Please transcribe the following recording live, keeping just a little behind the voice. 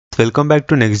welcome back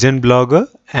to NextGenBlogger,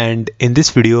 and in this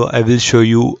video I will show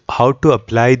you how to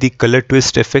apply the color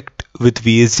twist effect with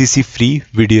VSDC Free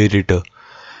Video Editor.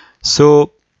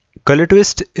 So color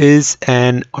twist is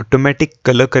an automatic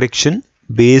color correction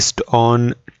based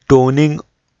on toning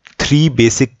three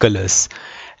basic colors,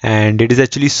 and it is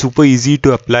actually super easy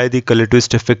to apply the color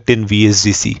twist effect in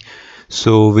VSDC.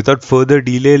 So without further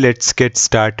delay, let's get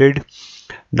started.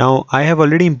 Now I have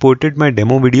already imported my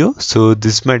demo video, so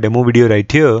this is my demo video right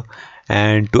here,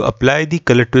 and to apply the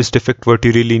color twist effect, what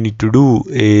you really need to do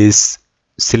is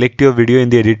select your video in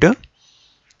the editor,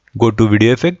 go to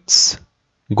video effects,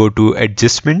 go to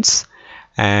adjustments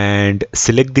and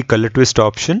select the color twist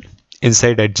option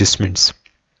inside adjustments.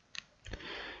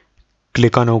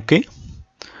 Click on OK.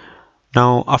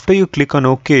 Now after you click on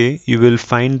OK, you will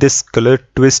find this color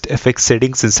twist effect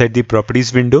settings inside the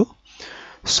properties window.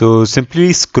 So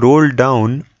simply scroll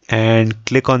down and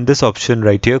click on this option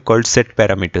right here called set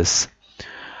parameters.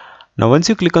 Now once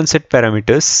you click on set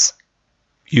parameters,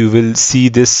 you will see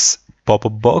this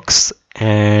pop-up box,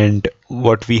 and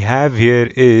what we have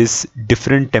here is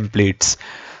different templates.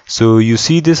 So you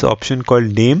see this option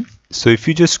called name. So if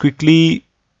you just quickly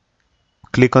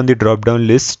click on the drop down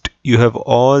list, you have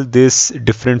all these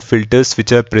different filters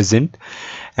which are present,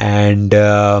 and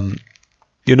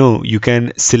you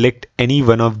can select any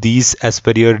one of these as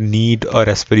per your need or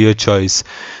as per your choice.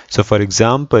 So for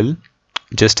example,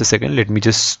 just a second, let me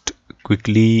just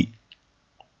quickly,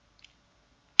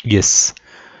 yes.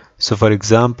 So for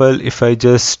example, if I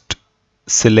just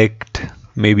select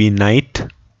maybe night,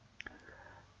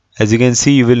 as you can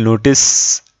see, you will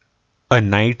notice a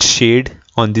night shade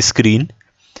on the screen.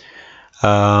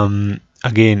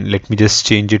 Again, let me just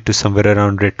change it to somewhere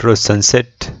around retro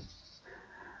sunset.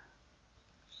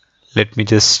 Let me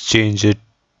just change it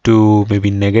to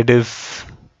maybe negative.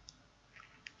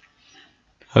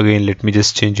 Again, let me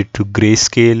just change it to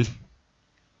grayscale.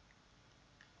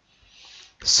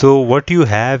 So what you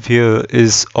have here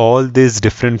is all these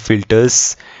different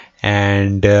filters,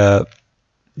 and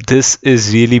this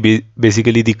is really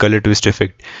basically the color twist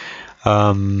effect.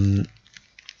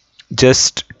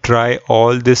 Just try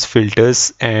all these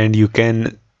filters and you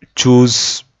can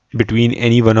choose between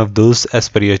any one of those as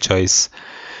per your choice.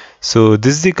 So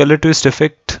this is the color twist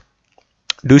effect.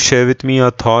 Do share with me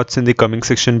your thoughts in the comment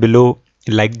section below.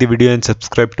 Like the video and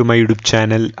subscribe to my YouTube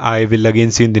channel. I will again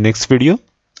see you in the next video.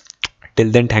 Till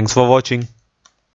then, thanks for watching.